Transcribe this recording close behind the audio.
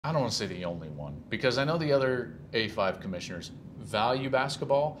I don't want to say the only one, because I know the other A5 commissioners value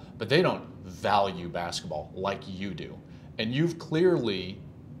basketball, but they don't value basketball like you do. And you've clearly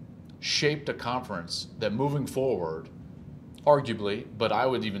shaped a conference that moving forward, arguably, but I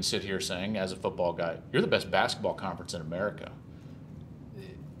would even sit here saying, as a football guy, you're the best basketball conference in America.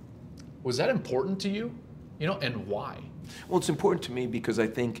 Was that important to you? And why? Well, it's important to me because I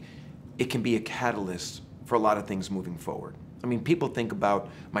think it can be a catalyst for a lot of things moving forward. I mean, people think about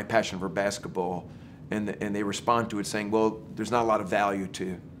my passion for basketball and they respond to it saying, well, there's not a lot of value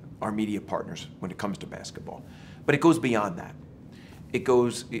to our media partners when it comes to basketball. But it goes beyond that.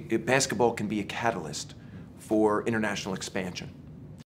 Basketball can be a catalyst for international expansion.